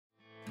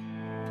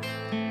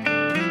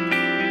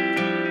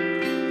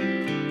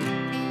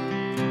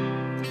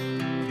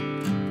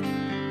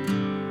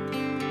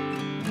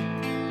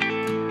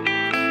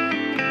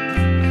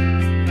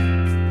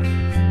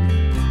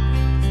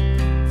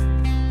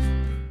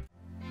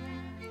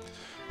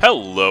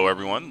Hello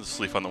everyone, this is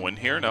Leaf on the Wind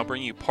here, now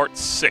bringing you part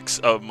 6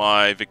 of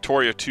my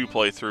Victoria 2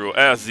 playthrough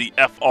as the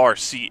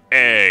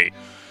FRCA.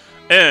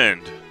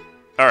 And,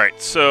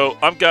 alright, so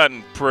I've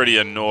gotten pretty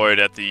annoyed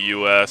at the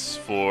US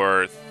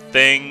for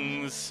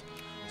things.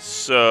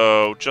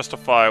 So,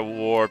 justify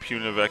war,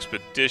 punitive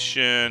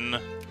expedition,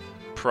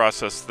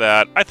 process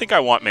that. I think I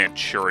want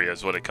Manchuria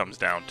is what it comes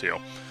down to.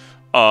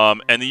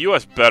 And the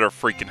US better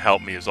freaking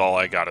help me is all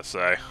I gotta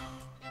say.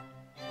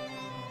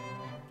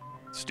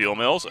 Steel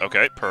mills?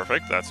 Okay,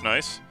 perfect. That's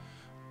nice.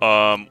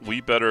 We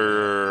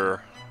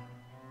better...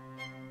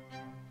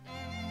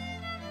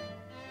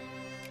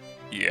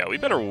 Yeah, we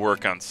better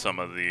work on some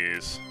of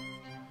these.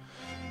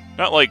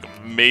 Not, like,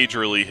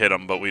 majorly hit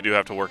them, but we do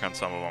have to work on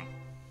some of them.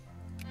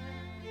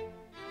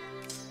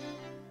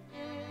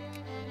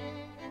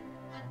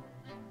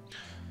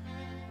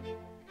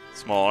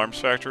 Small arms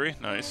factory.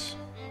 Nice.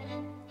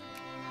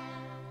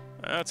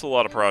 That's a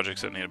lot of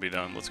projects that need to be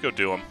done. Let's go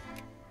do them.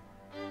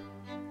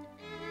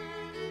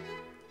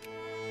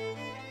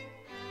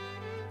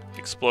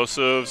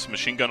 Explosives,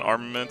 machine gun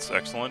armaments,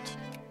 excellent.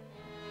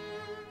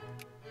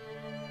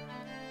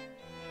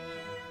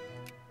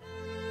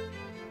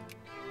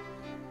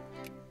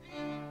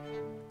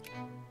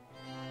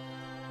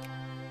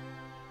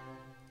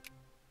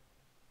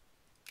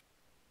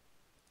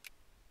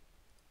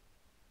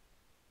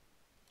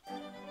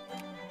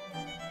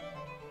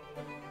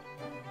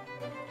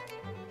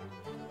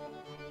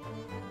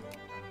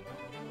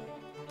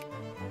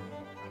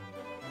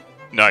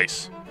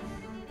 Nice.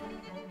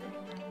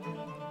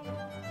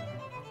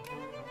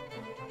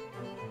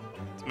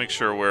 Make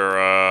sure we're,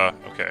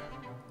 okay.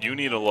 You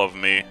need to love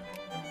me,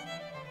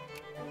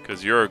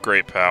 because you're a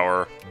great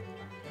power.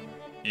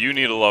 You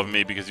need to love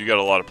me, because you got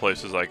a lot of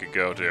places I could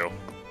go to.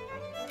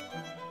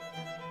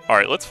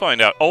 Alright, let's find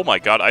out. Oh my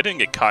god, I didn't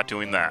get caught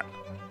doing that.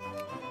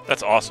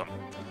 That's awesome.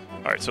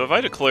 Alright, so if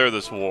I declare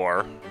this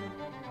war,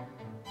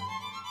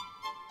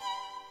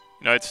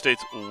 United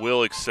States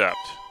will accept.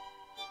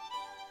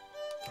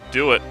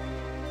 Do it.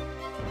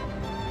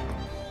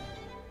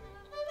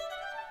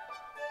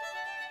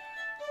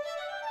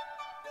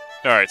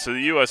 Alright, so the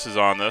US is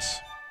on this.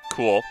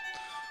 Cool.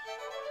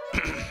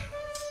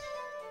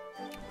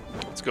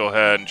 Let's go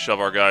ahead and shove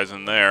our guys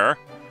in there.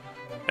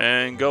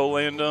 And go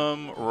land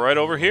them right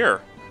over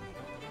here.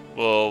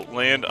 We'll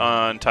land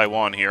on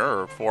Taiwan here,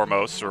 or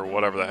Foremost, or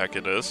whatever the heck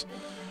it is.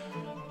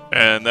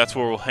 And that's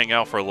where we'll hang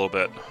out for a little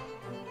bit.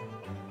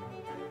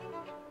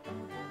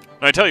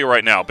 And I tell you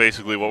right now,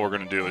 basically what we're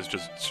going to do is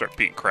just start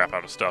beating crap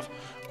out of stuff.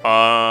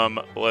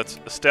 Let's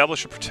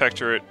establish a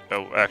protectorate.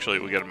 Oh, actually,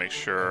 we got to make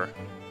sure...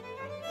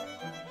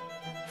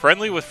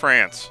 Friendly with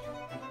France.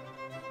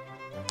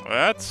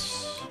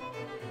 That's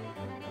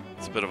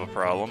a bit of a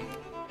problem.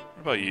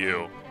 What about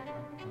you?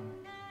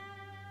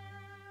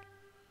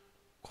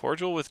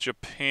 Cordial with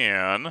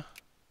Japan.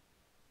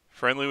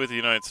 Friendly with the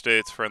United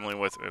States. Friendly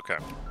with... Okay.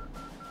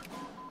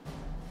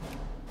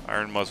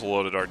 Iron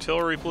muzzle-loaded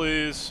artillery,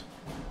 please.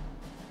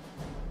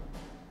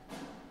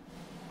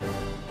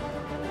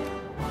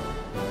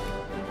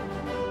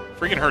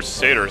 Freaking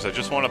Crusaders, I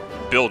just want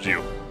to build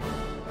you.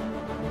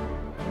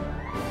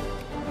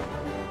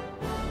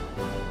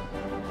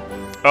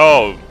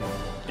 Oh,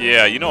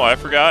 yeah, you know what I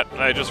forgot?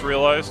 I just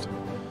realized.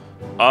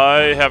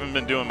 I haven't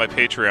been doing my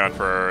Patreon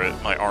for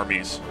my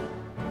armies.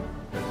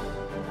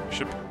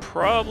 Should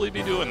probably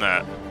be doing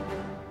that.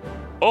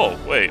 Oh,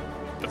 wait.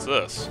 What's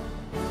this?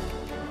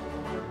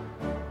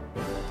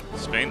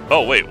 Spain?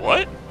 Oh, wait,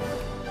 what?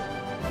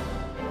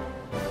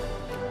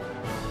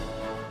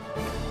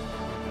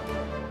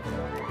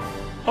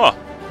 Huh.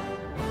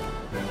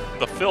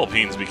 The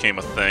Philippines became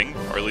a thing,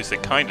 or at least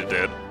it kinda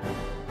did.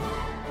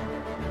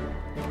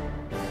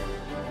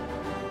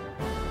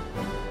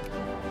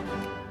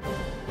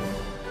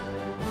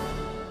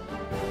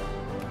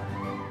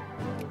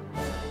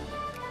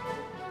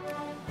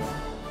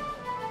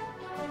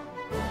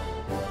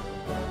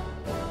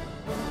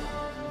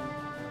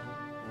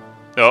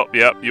 Oh,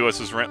 yep, US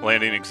is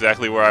landing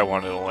exactly where I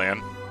wanted to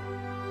land.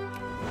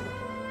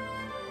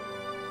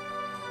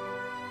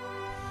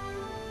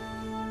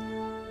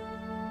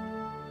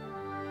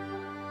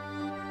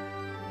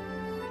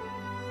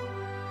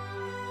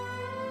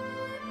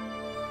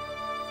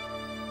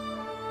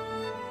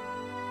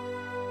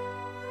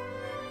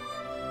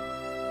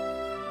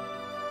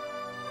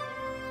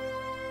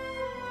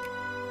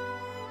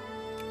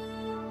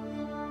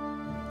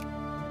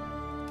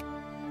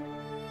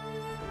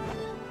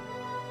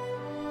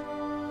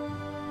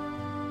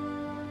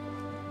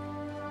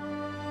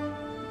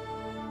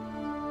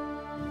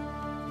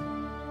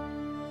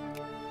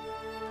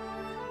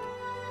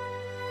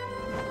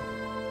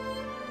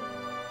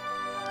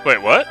 Wait,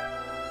 what?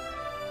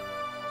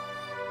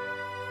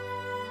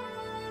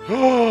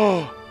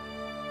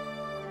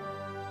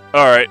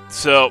 Alright,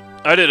 so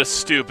I did a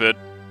stupid.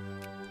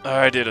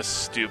 I did a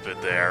stupid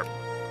there.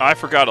 I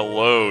forgot to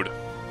load.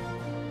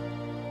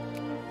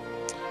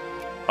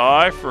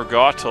 I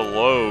forgot to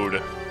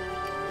load.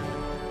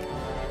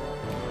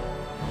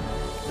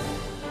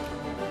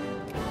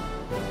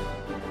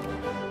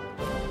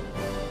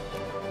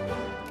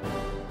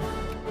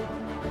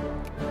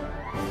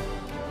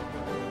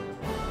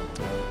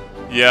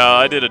 Yeah,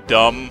 I did a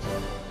dumb.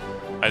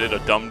 I did a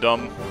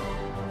dum-dum.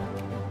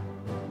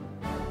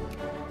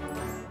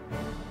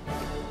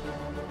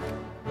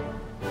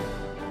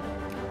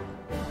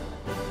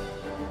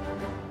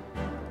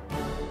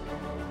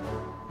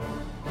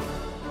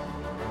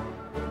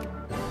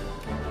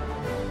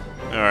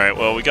 Alright,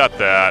 well, we got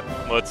that.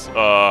 Let's,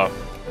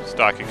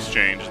 stock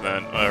exchange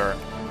then, or...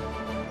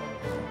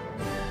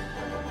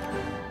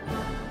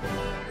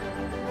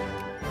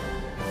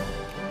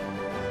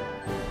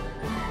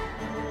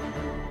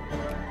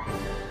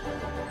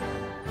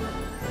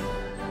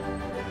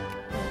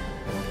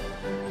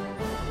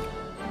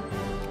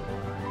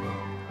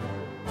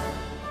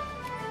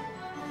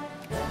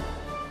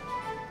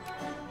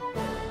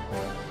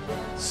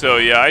 So,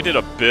 yeah, I did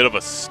a bit of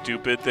a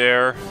stupid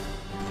there.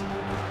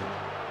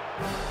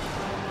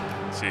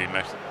 Let's see,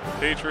 Mexican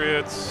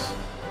Patriots.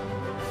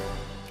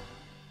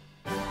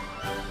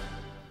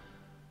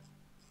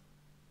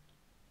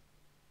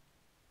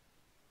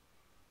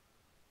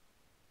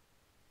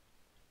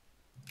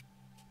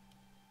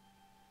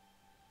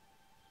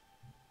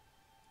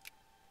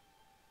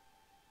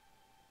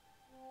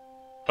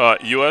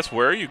 US,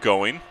 where are you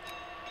going?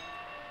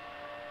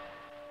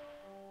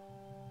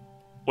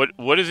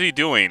 What is he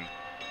doing?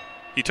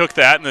 He took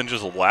that and then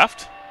just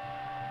left?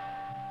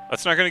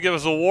 That's not going to give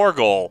us a war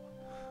goal.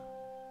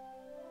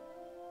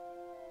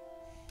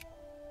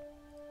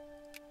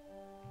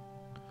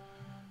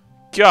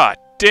 God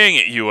dang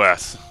it,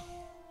 US.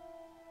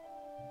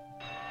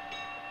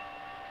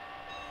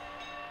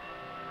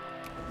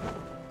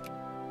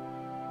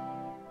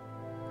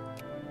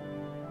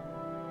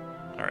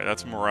 Alright,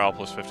 that's morale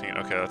plus 15.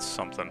 Okay, that's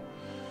something.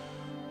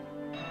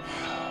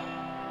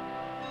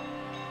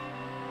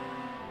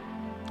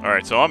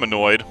 Alright, so I'm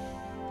annoyed.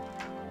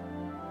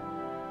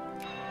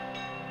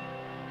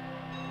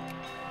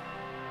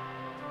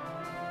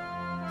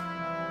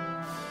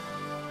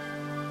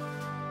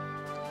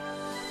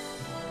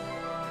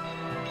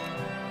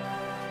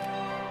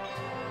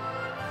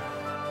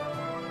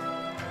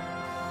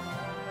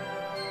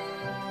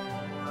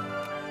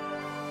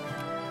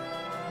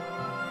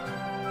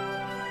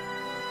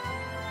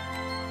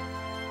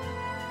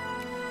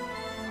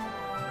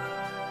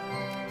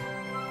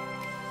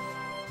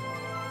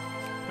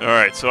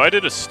 Alright, so I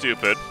did a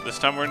stupid. This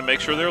time we're going to make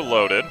sure they're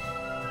loaded.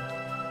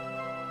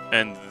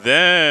 And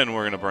then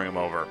we're going to bring them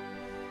over.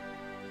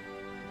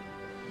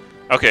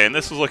 Okay, and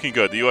this is looking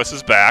good. The US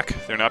is back.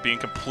 They're not being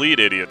complete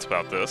idiots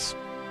about this.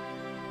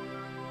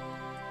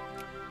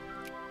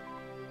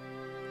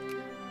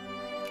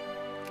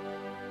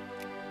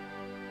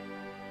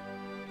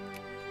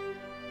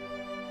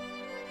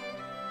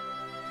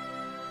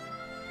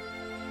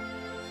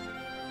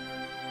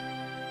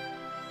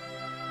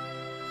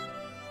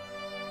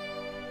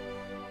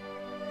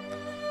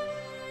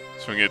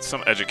 So we can get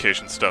some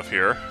education stuff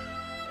here.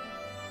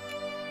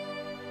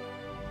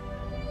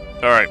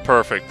 Alright,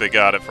 perfect. They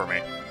got it for me.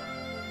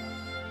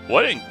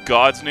 What in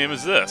God's name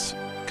is this?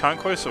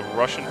 Conquest of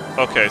Russian...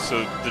 Okay,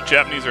 so the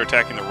Japanese are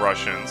attacking the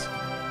Russians.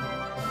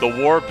 The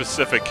War of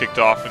Pacific kicked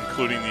off,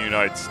 including the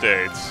United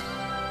States.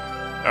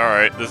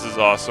 Alright, this is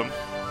awesome.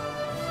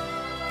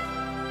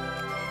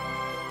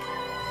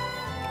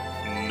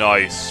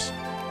 Nice.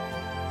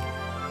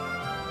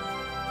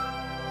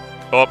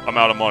 Oh, I'm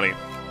out of money.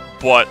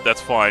 But that's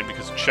fine,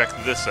 because check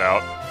this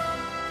out.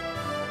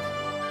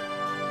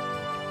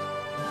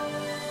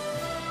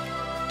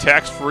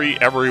 Tax-free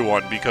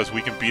everyone, because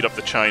we can beat up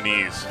the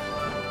Chinese.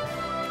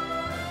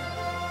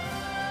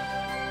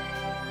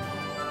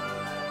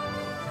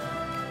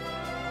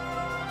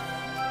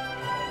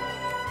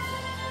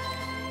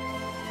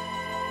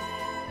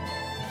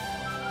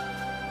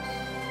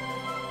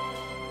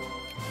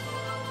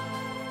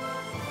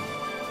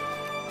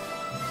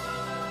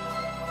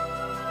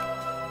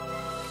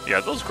 Yeah,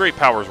 those great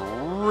powers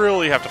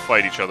really have to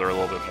fight each other a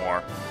little bit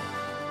more.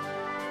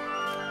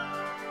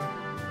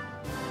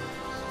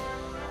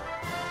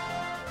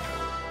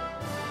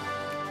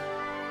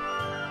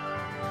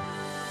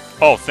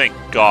 Oh, thank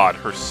God,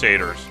 her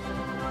satyrs.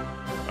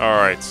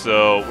 Alright,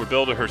 so we're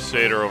building her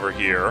satyr over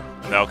here,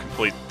 and that'll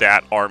complete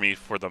that army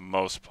for the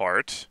most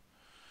part.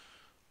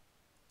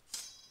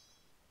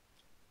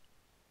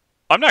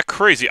 I'm not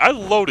crazy. I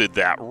loaded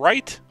that,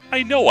 right?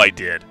 I know I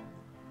did.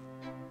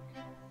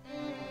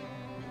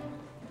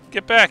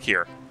 Get back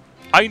here.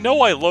 I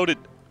know I loaded...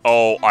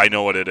 Oh, I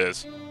know what it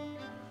is.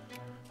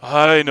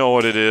 I know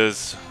what it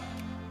is.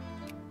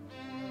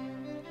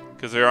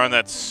 Because they're on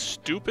that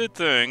stupid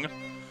thing.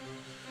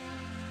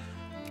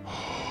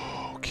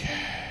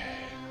 Okay.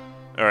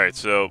 Alright,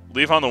 so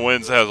Leaf on the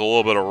Winds has a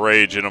little bit of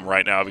rage in him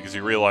right now because he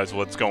realized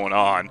what's going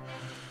on.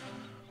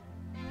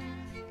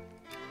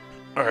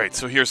 Alright,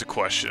 so here's a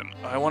question.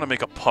 I want to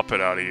make a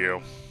puppet out of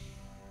you.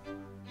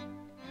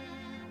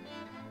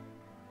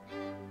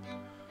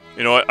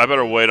 You know what? I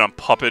better wait on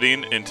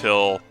puppeting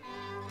until...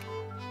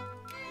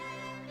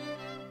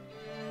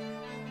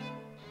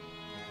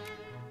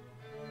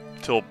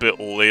 Till a bit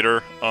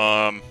later.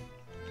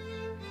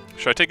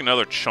 Should I take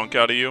another chunk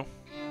out of you?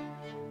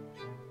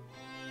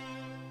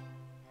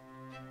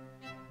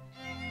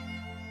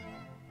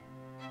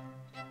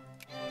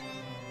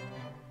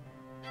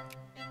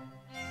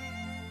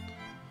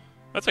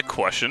 That's a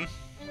question.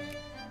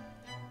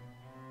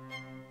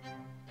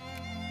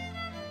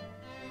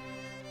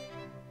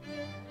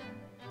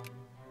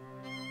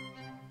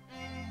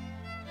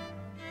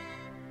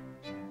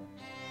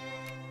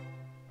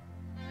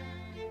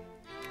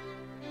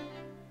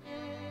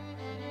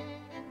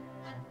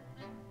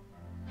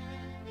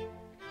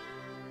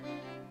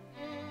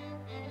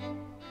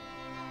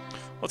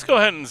 Let's go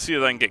ahead and see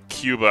if I can get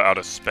Cuba out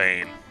of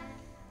Spain.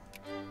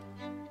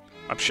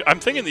 I'm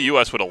thinking the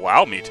U.S. would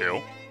allow me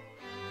to.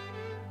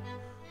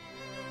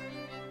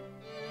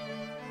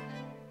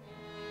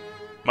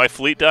 My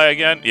fleet die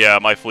again? Yeah,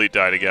 my fleet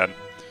died again.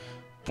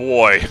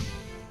 Boy.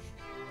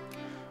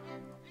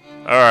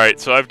 Alright,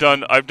 so I've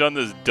done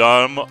this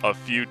dumb a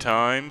few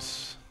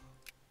times.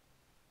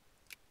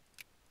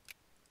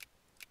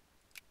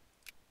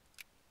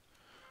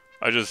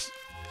 I just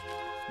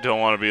don't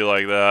want to be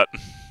like that.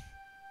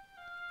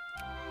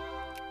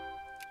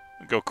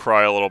 Go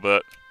cry a little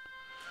bit.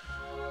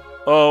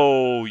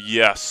 Oh,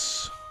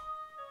 yes.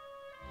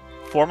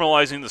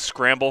 Formalizing the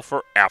scramble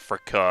for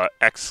Africa.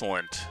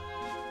 Excellent.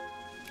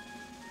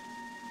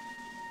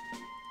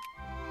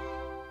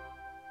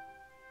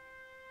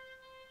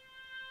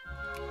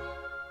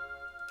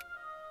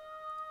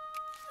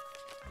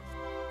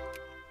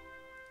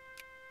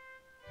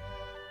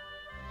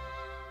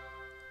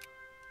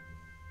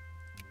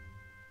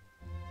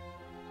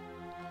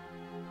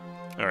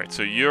 Alright,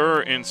 so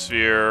you're in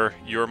Sphere,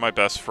 you're my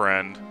best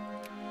friend,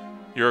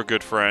 you're a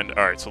good friend.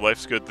 Alright, so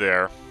life's good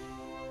there.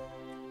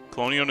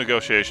 Colonial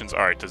negotiations,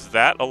 alright, does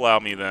that allow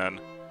me then?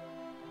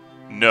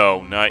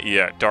 No, not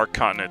yet. Dark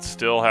Continent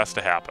still has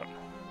to happen.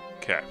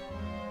 Okay.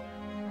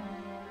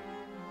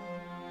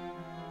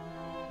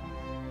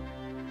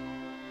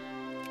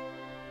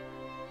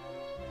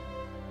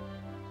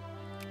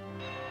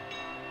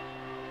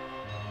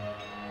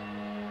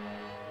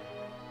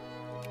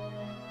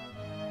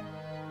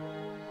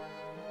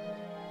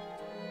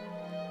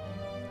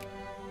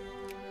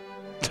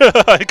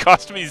 It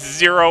cost me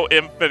 0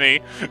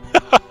 infamy.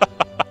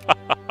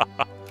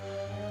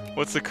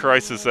 What's the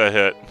crisis that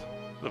hit?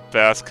 The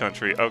Basque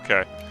Country.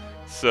 Okay.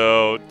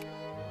 So,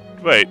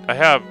 wait, I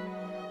have...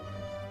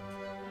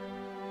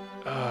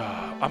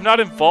 I'm not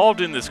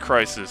involved in this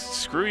crisis.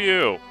 Screw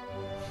you.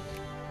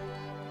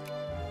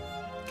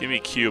 Give me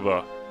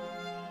Cuba.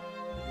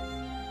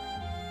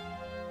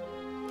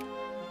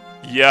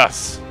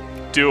 Yes.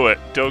 Do it.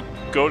 Don't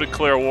go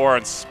declare war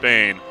on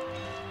Spain.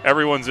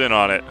 Everyone's in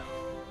on it.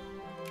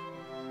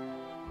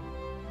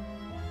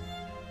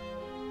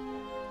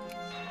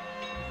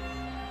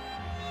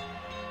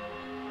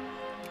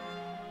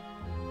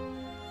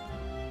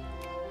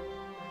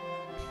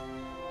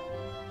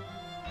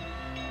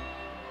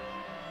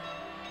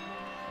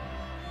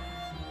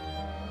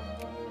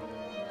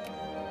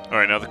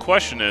 Alright, now the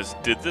question is,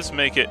 did this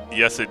make it?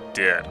 Yes, it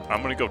did.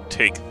 I'm gonna go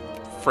take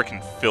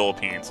frickin'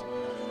 Philippines.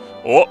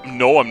 Oh,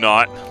 no, I'm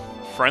not.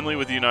 Friendly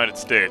with the United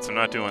States. I'm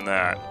not doing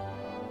that.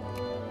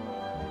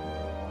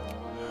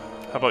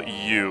 How about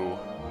you?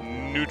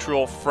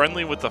 Neutral,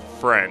 friendly with the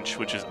French,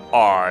 which is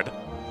odd.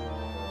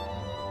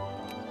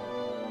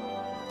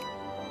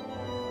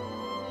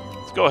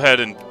 Let's go ahead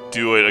and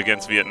do it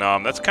against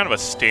Vietnam. That's kind of a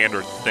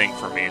standard thing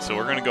for me, so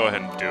we're gonna go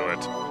ahead and do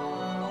it.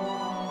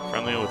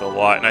 Friendly with a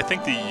lot, and I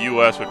think the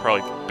U.S. would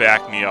probably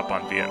back me up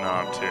on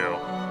Vietnam, too.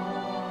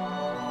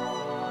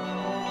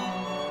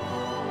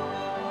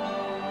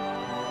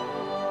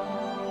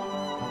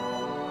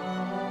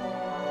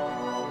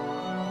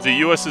 The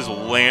U.S. is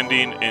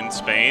landing in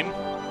Spain.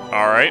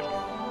 Alright.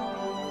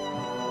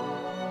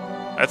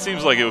 That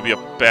seems like it would be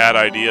a bad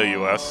idea,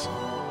 U.S.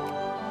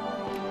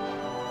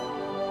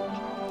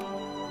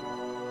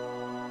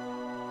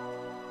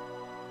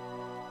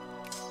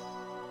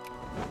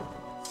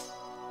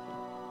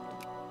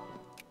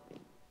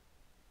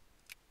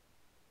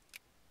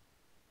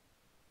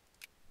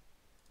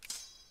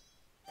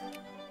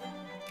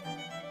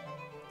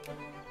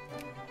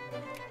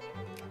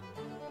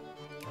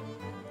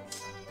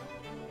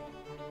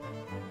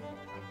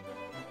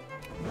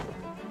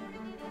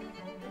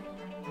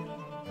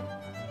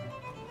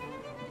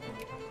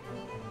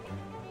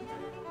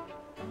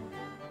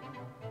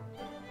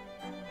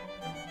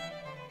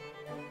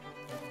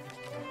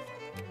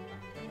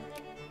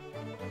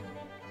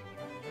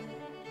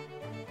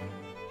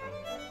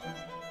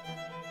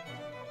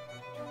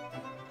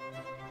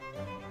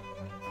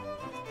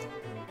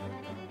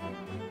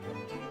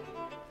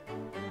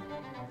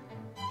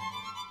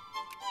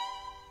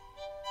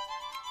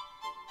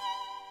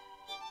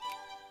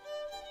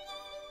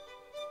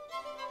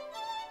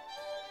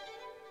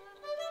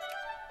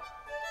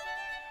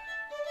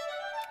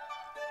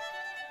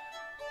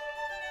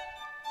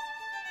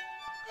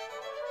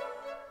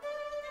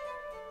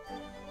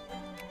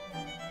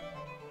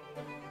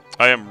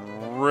 I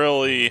am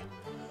really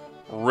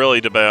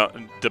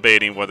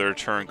debating whether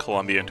to turn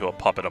Colombia into a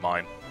puppet of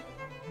mine.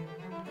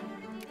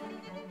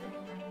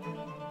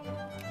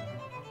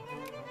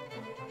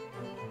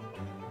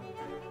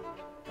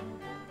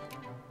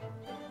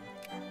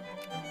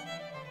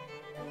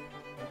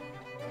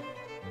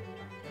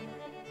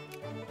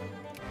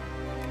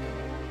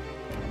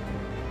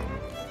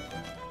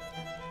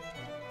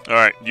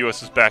 Alright,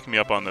 US is backing me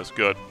up on this.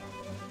 Good.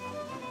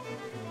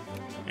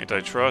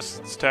 Antitrust,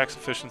 it's tax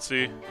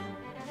efficiency.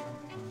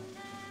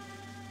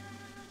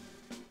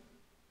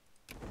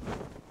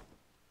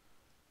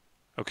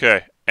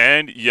 Okay,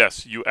 and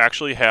yes, you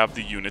actually have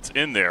the units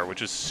in there,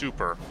 which is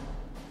super.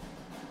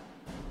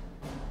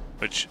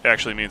 Which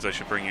actually means I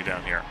should bring you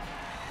down here.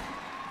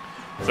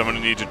 So I'm going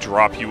to need to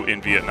drop you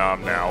in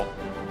Vietnam now.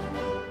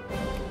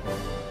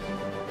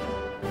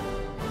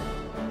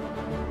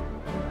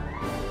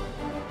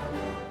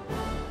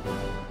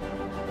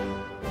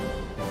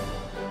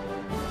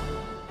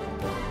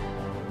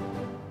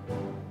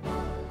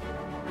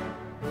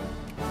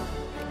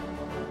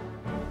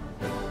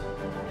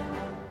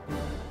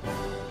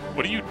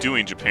 What are you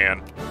doing,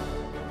 Japan?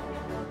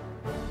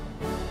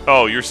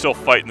 Oh, you're still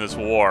fighting this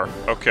war.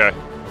 Okay.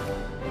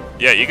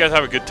 Yeah, you guys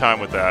have a good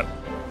time with that.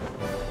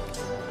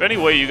 If any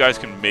way you guys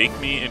can make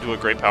me into a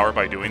great power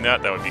by doing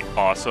that, that would be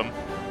awesome.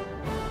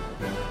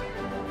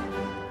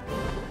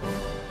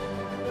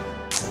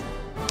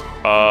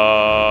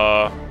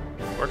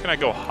 Where can I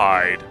go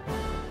hide?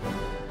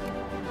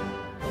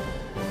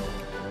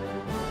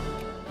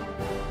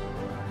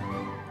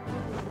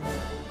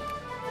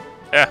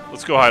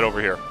 Let's go hide over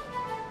here.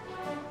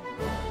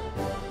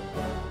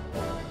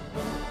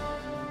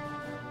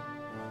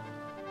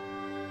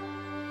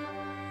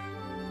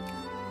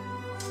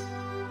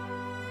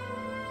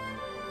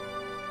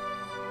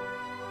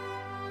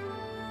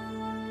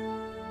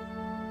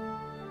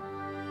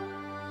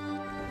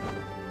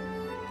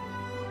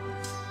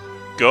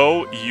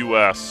 Go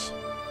US.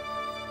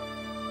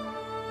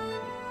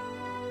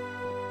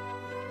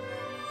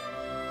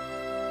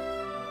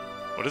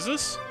 What is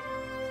this?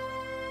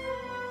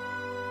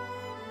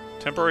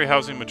 Temporary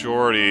housing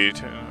majority.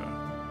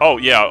 Oh,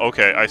 yeah,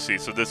 okay, I see.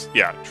 So this,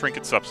 yeah,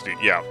 trinket subsidy.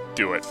 Yeah,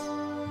 do it.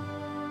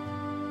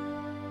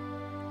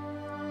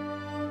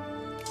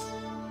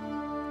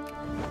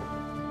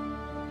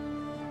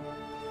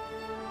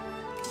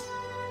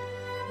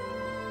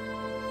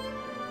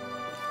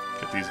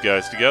 Get these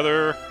guys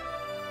together.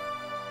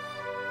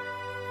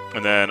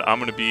 And then I'm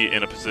going to be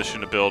in a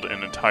position to build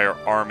an entire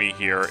army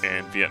here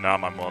in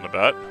Vietnam, I'm willing to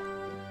bet.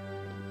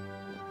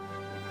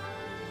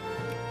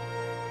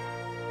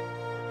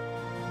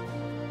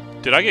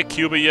 Did I get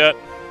Cuba yet?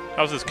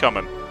 How's this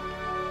coming?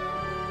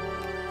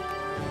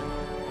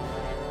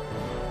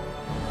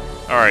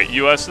 Alright,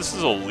 US, this is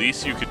the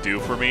least you could do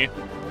for me.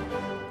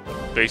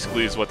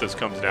 Basically is what this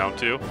comes down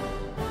to.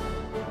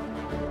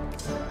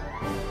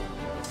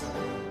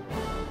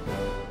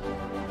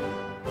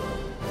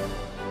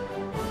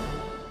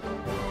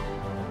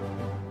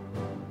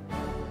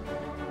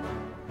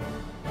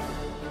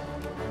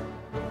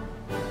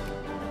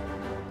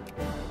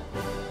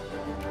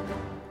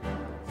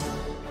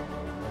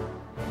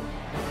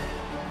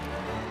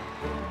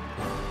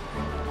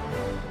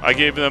 I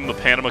gave them the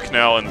Panama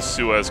Canal and the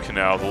Suez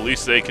Canal. The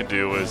least they can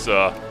do is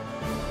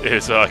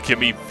give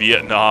me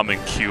Vietnam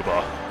and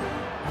Cuba.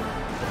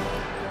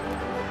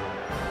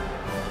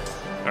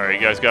 All right,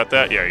 you guys got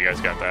that? Yeah, you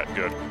guys got that.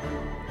 Good.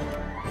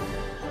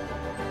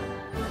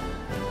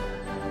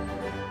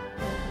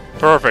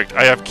 Perfect.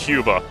 I have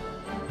Cuba.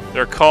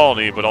 They're a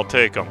colony, but I'll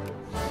take them.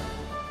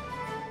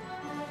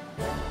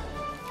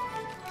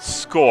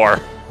 Score.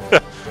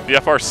 The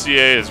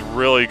FRCA is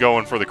really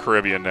going for the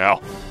Caribbean now.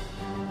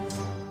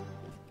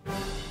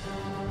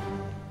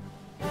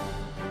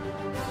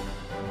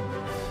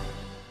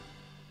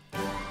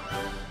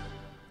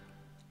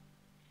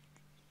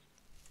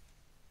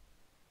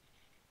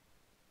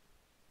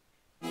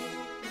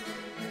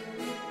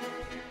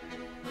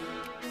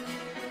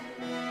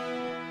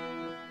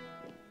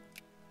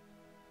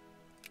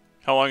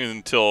 How long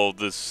until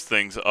this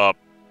thing's up?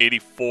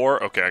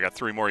 84? Okay, I got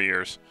 3 more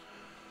years.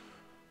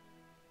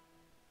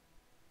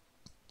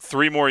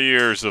 3 more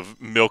years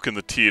of milking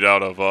the teat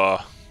out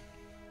of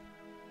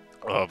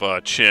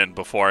Chin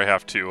before I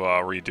have to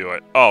redo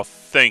it. Oh,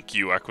 thank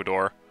you,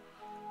 Ecuador.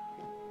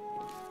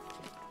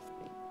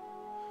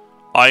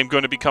 I'm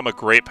going to become a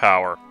great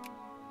power.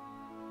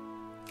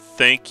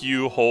 Thank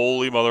you,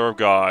 holy mother of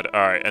God.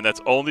 Alright, and that's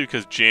only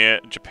because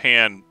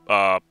Japan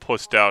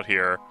pushed out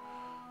here.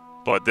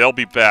 But they'll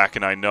be back,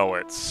 and I know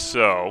it,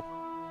 so...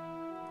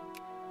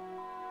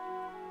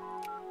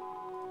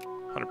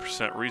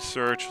 100%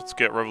 research. Let's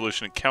get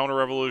revolution and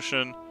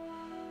counter-revolution.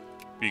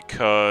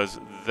 Because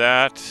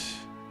that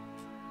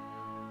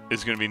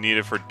is going to be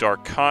needed for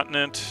Dark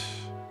Continent.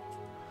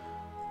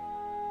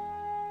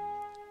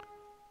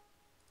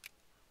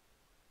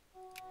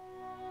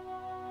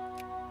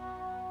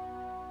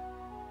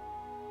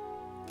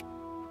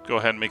 Go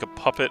ahead and make a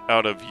puppet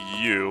out of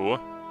you.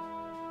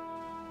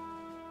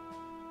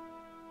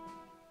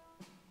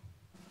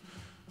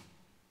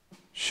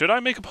 should I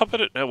make a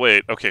puppet?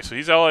 Wait. Okay, so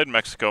he's allied to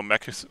Mexico.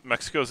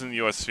 Mexico's in the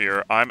U.S.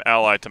 sphere. I'm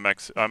allied to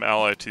I'm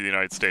allied to the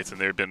United States,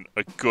 and they've been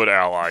a good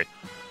ally.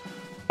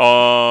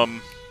 Am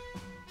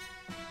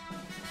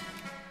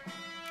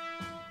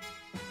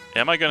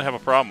I gonna have a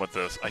problem with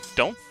this? I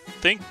don't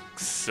think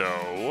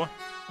so.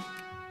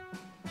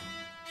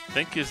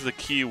 Think is the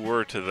key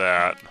word to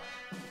that.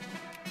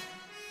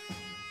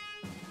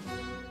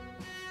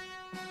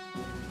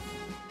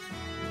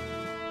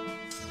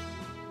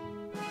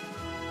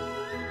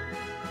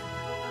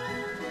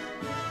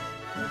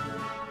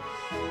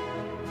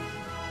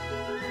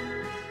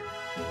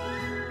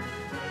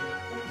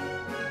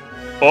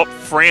 Oh,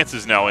 France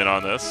is now in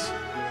on this.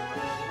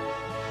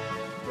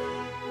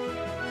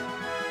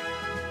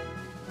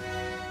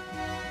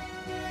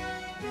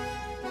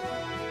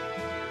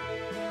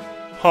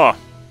 Huh.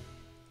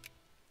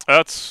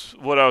 That's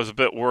what I was a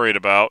bit worried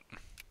about.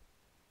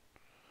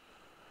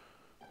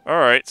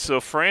 Alright, so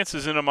France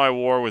is into my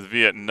war with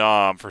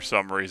Vietnam for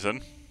some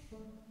reason.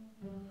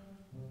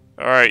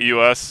 Alright,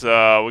 US,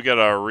 we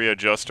gotta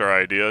readjust our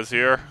ideas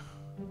here.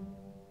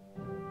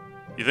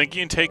 You think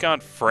you can take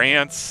on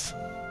France?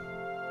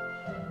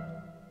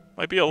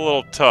 Might be a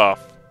little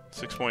tough.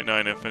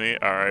 6.9 infinity.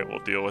 Alright,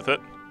 we'll deal with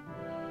it.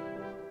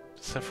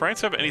 Does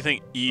France have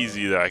anything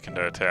easy that I can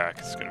attack?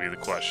 It's gonna be the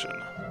question.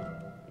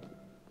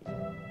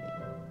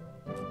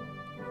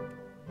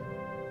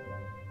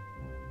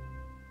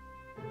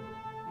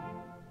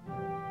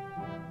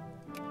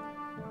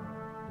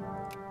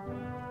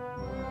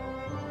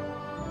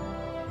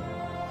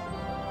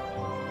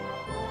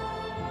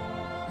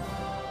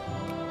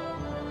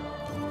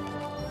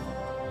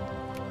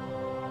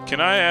 Can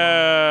I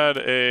add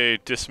a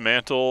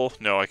dismantle?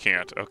 No, I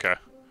can't. Okay.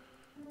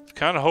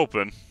 Kind of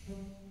hoping.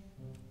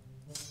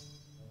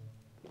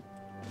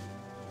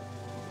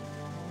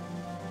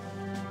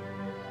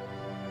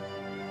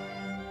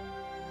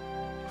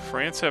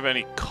 France have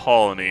any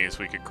colonies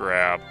we could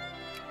grab?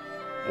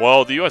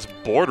 Well, the U.S.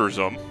 borders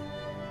them.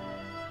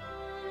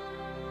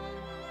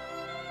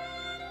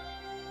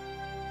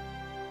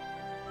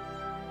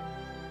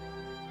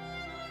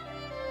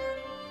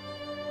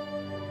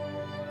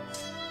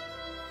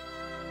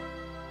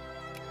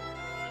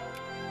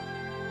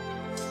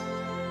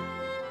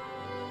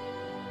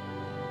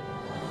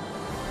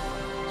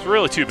 It's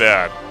really too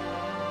bad.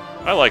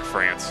 I like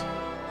France.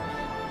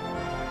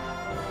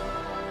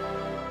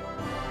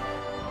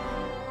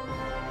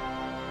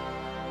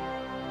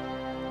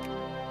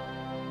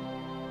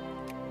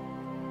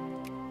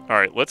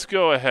 Alright, let's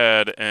go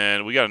ahead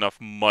and we got enough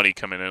money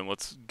coming in.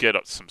 Let's get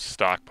up some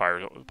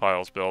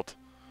stockpiles built.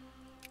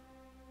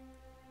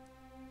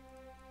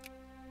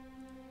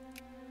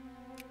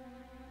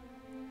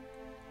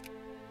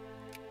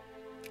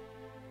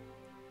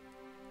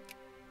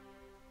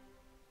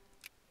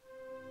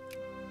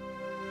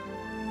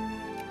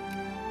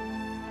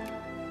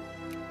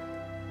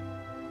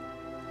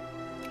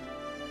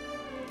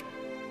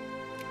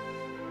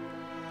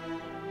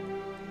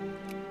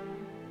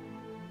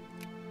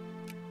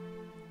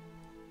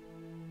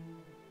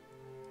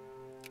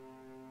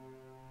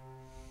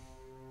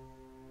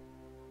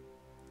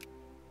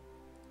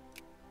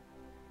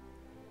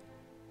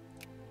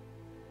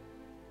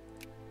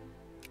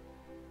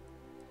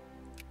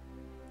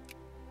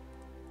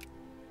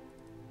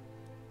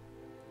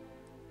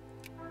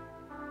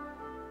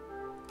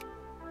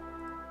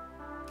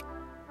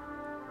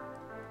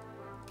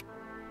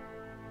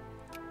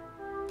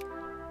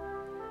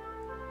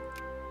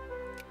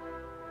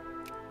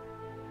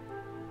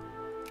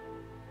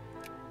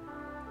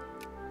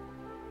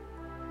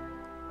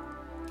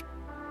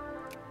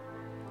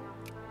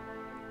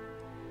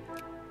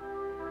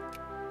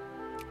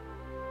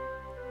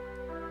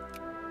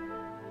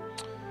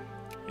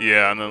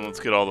 Yeah, and then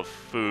let's get all the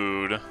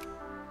food.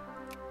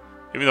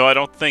 Even though I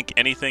don't think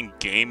anything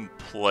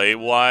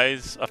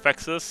gameplay-wise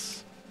affects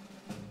this.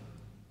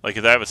 Like,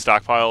 if I have a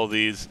stockpile of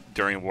these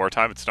during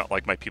wartime, it's not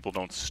like my people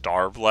don't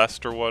starve less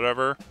or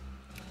whatever.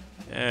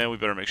 And we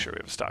better make sure we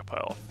have a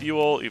stockpile of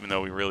fuel, even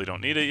though we really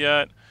don't need it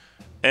yet.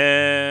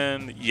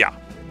 And, yeah,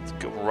 let's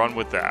go run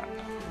with that.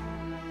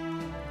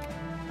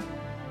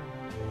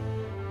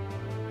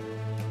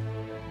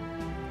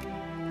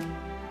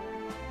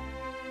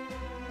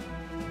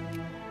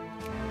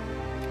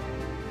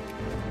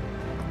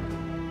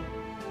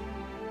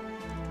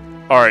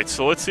 Alright,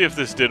 so let's see if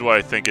this did what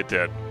I think it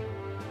did.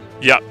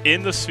 Yeah,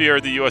 in the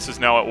sphere, the U.S. is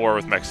now at war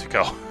with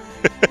Mexico.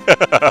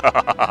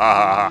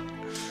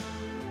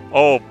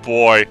 Oh,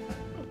 boy.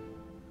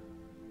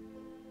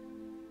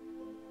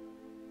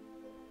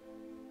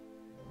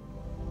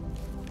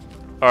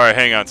 Alright,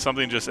 hang on.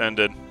 Something just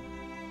ended.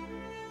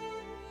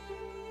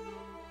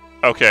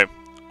 Okay.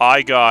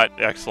 I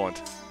got...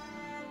 Excellent.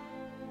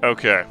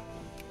 Okay.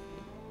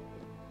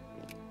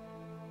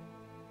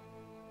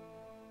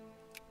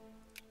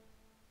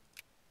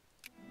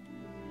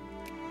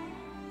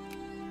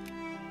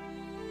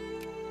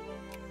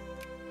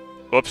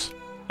 Whoops.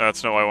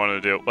 That's not what I wanted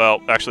to do.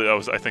 Well, actually, that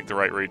was, I think, the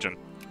right region.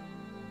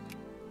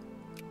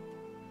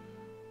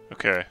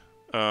 Okay.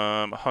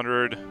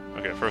 100.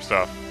 Okay, first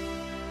off.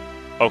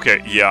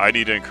 Okay, yeah, I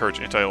need to encourage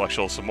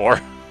intellectuals some more.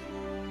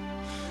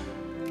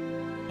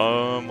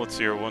 Let's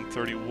see here.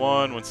 131,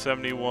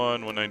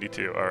 171,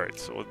 192. Alright,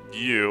 so with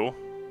you.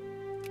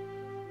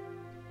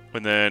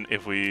 And then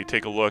if we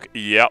take a look,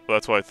 yep,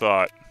 that's what I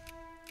thought.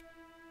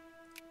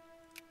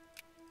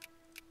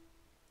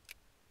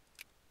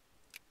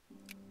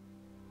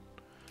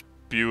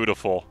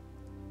 Beautiful.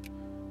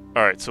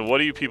 Alright, so what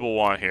do you people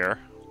want here?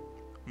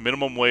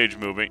 Minimum wage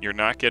movement, you're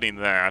not getting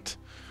that.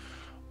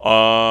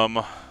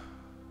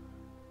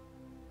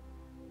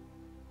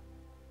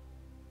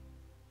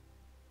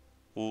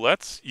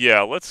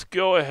 Let's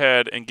go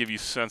ahead and give you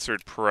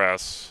censored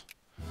press.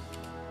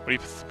 What do you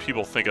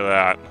people think of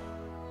that?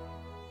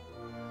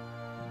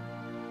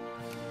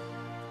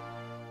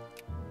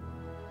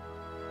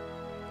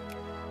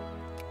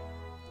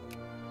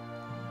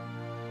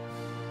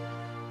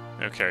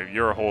 Okay,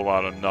 you're a whole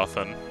lot of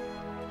nothing.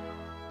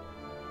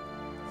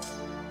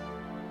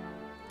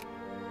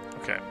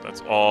 Okay,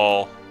 that's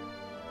all.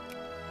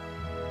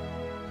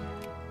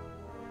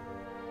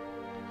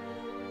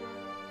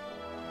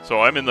 So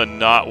I'm in the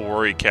not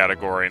worry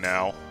category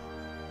now.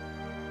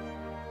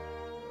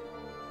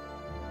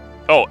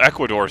 Oh,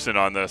 Ecuador's in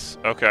on this.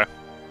 Okay.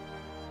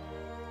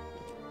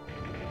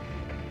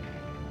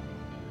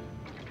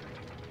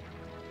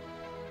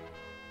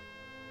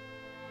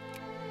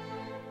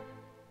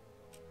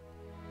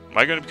 Am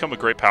I going to become a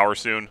great power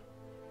soon?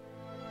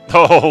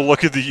 Oh,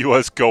 look at the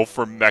U.S. go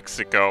for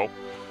Mexico.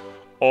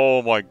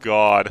 Oh my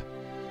god.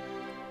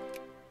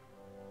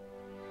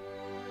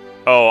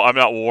 Oh, I'm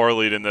not war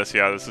leading this.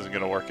 Yeah, this isn't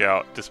going to work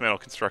out. Dismantle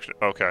construction.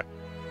 Okay.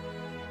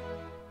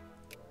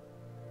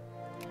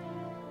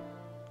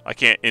 I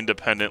can't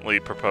independently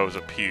propose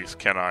a peace,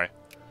 can I?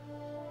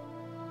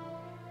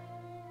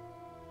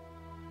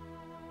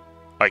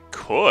 I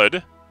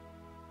could.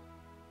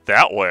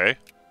 That way.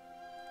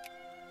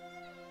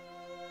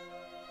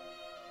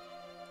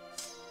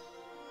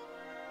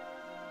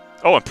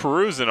 Oh, and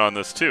Peru's in on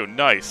this too.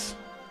 Nice.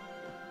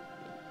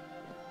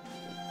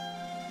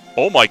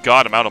 Oh my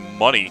god, I'm out of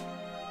money.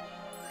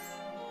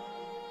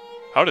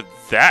 How did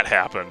that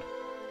happen?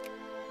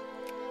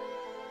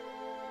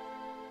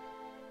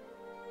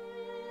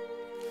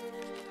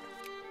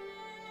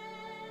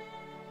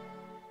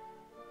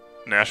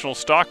 National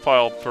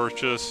stockpile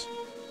purchase.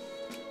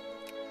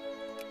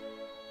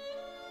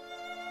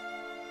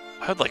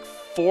 I had like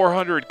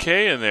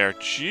 400k in there.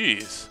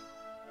 Jeez.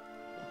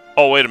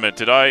 Oh, wait a minute.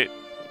 Did I...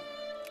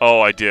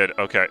 Oh, I did.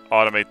 Okay.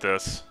 Automate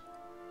this.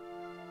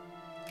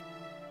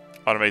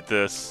 Automate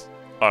this.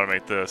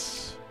 Automate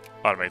this.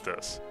 Automate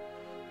this.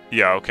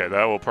 Yeah, okay.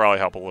 That will probably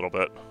help a little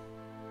bit.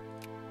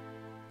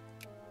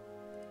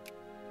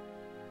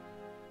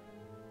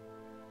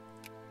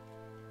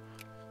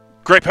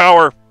 Great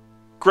power!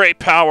 Great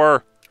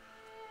power!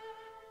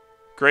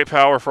 Great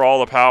power for all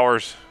the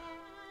powers.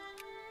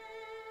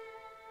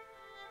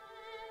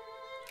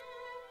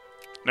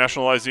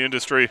 Nationalize the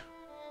industry.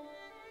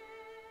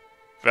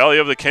 Valley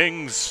of the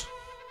Kings.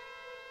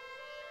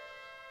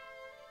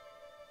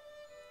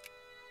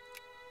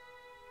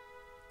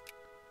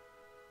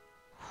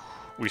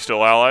 We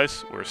still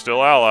allies? We're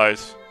still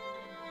allies.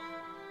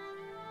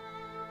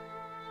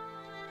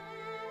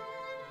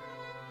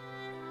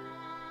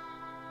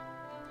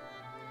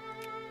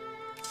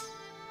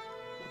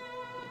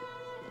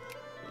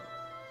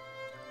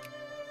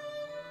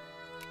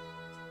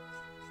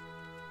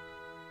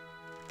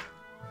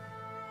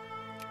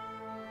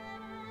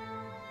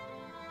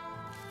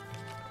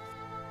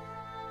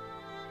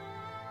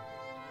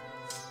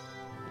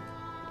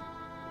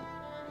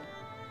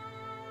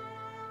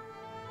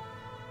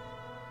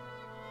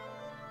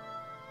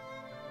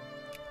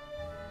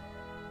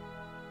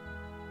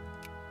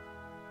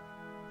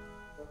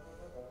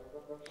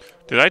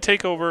 Did I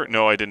take over?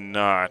 No, I did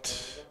not.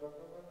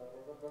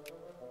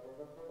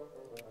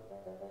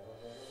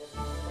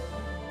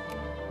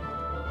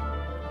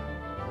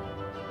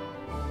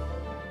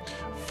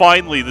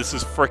 Finally, this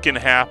is frickin'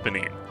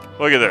 happening.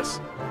 Look at this.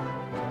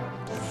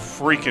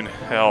 Freaking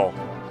hell.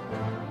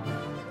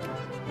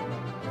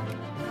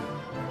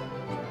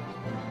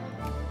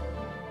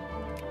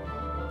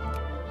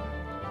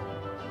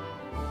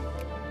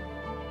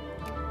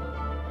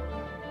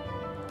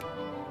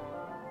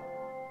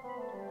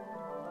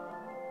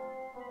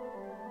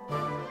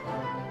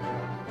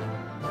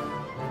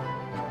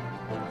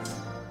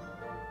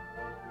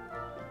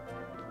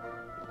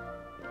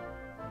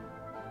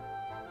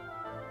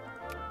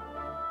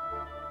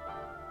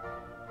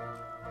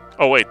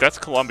 Oh wait, that's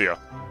Colombia.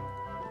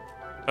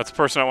 That's the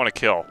person I want to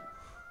kill.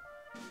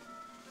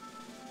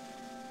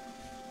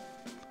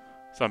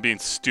 So I'm being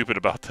stupid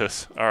about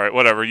this. Alright,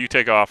 whatever. You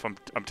take off. I'm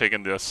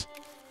taking this.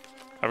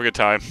 Have a good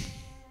time.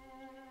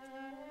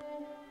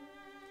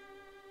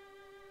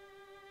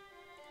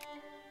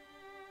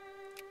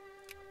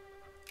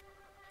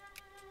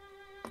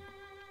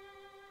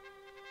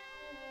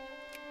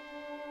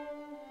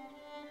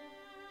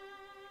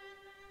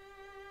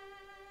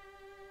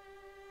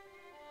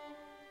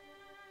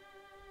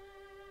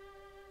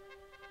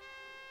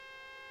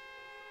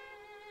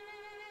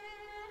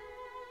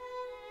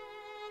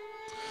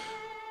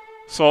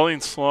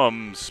 Saline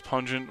slums,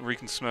 pungent,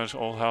 wreak and smash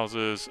old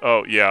houses.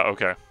 Oh, yeah,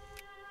 okay.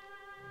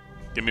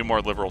 Give me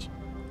more liberals.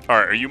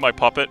 Alright, are you my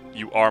puppet?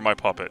 You are my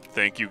puppet.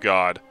 Thank you,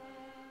 God.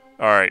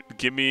 Alright,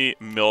 give me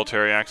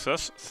military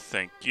access.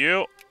 Thank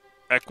you.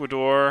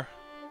 Ecuador.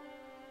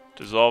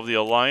 Dissolve the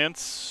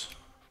alliance.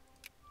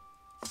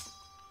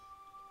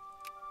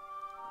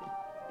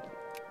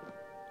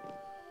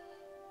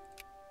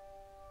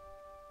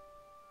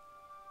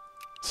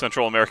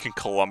 Central American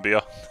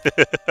Colombia.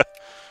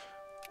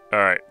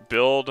 Alright,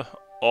 build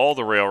all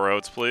the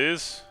railroads,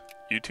 please.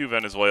 You too,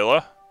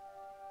 Venezuela.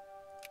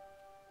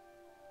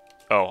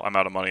 Oh, I'm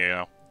out of money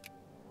now.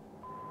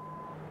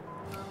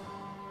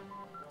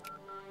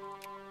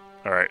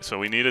 Alright, so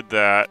we needed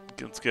that.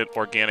 Let's get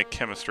organic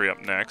chemistry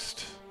up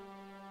next.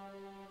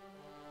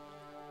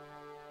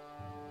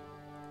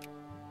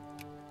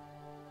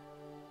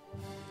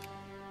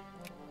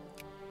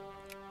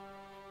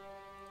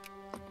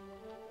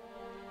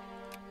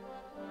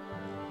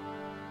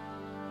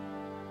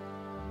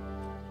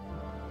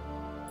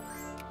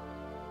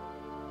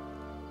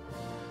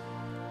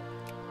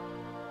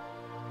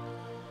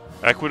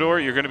 Ecuador,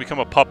 you're going to become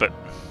a puppet.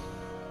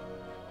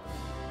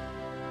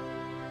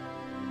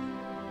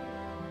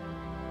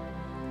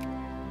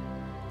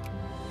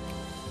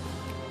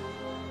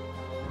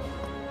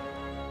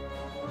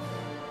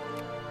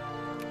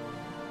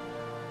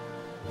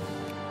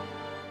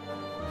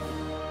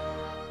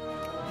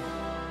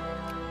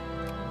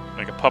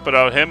 Make a puppet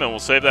out of him, and we'll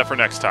save that for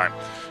next time.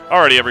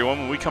 Alrighty, everyone,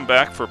 when we come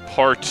back for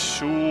part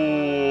 7?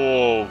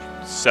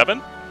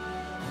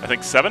 I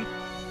think 7?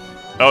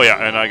 Oh,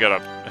 yeah, and I gotta,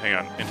 hang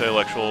on,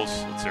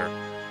 intellectuals, let's see here.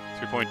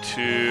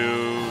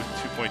 3.2,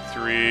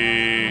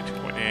 2.3,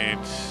 2.8,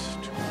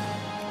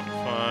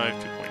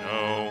 2.5,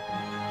 2.0,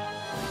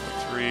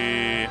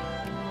 3.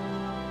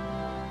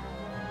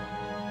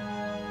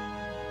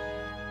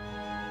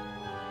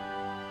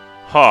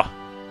 Huh.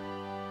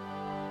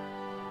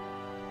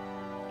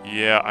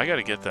 Yeah, I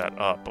gotta get that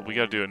up, but we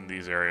gotta do it in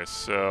these areas,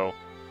 so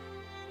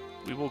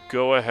we will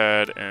go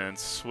ahead and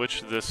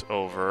switch this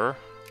over.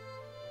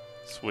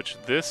 Switch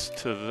this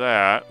to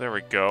that. There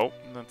we go.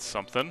 That's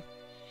something.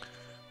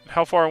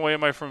 How far away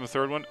am I from the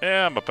third one?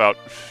 I'm about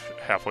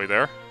halfway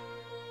there.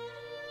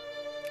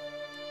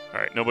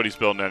 Alright, nobody's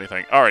building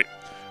anything. Alright.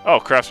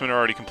 Oh, craftsmen are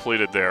already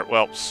completed there.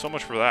 Well, so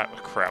much for that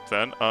crap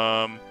then.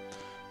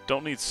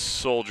 Don't need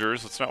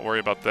soldiers. Let's not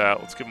worry about that.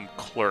 Let's give them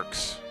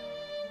clerks.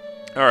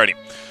 Alrighty.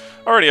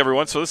 Alrighty,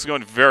 everyone. So this is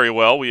going very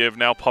well. We have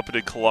now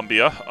puppeted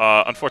Colombia.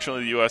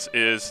 Unfortunately, the U.S.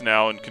 is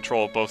now in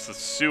control of both the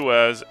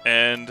Suez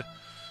and...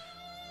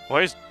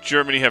 Why does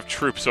Germany have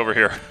troops over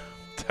here?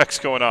 What the heck's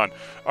going on?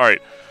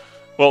 Alright.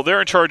 Well, they're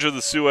in charge of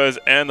the Suez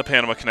and the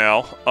Panama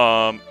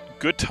Canal.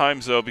 Good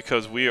times, though,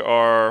 because we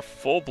are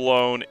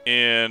full-blown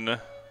in... Oh,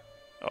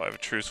 I have a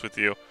truce with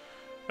you.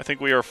 I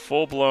think we are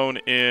full-blown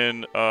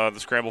in the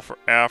scramble for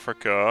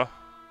Africa.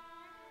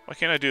 Why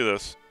can't I do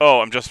this?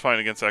 Oh, I'm justifying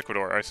against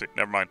Ecuador. I see.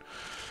 Never mind.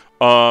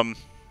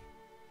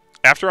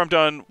 After I'm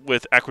done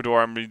with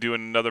Ecuador, I'm going to be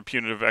doing another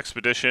punitive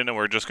expedition, and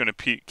we're just going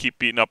to keep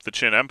beating up the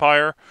Qin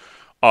Empire.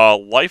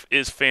 Life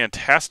is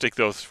fantastic,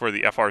 though, for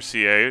the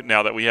FRCA,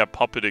 now that we have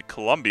puppeted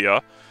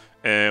Colombia,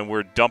 and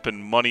we're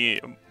dumping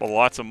money,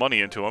 lots of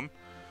money into them.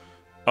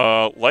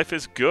 Life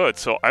is good,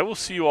 so I will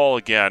see you all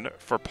again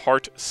for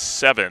part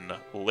 7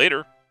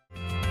 later.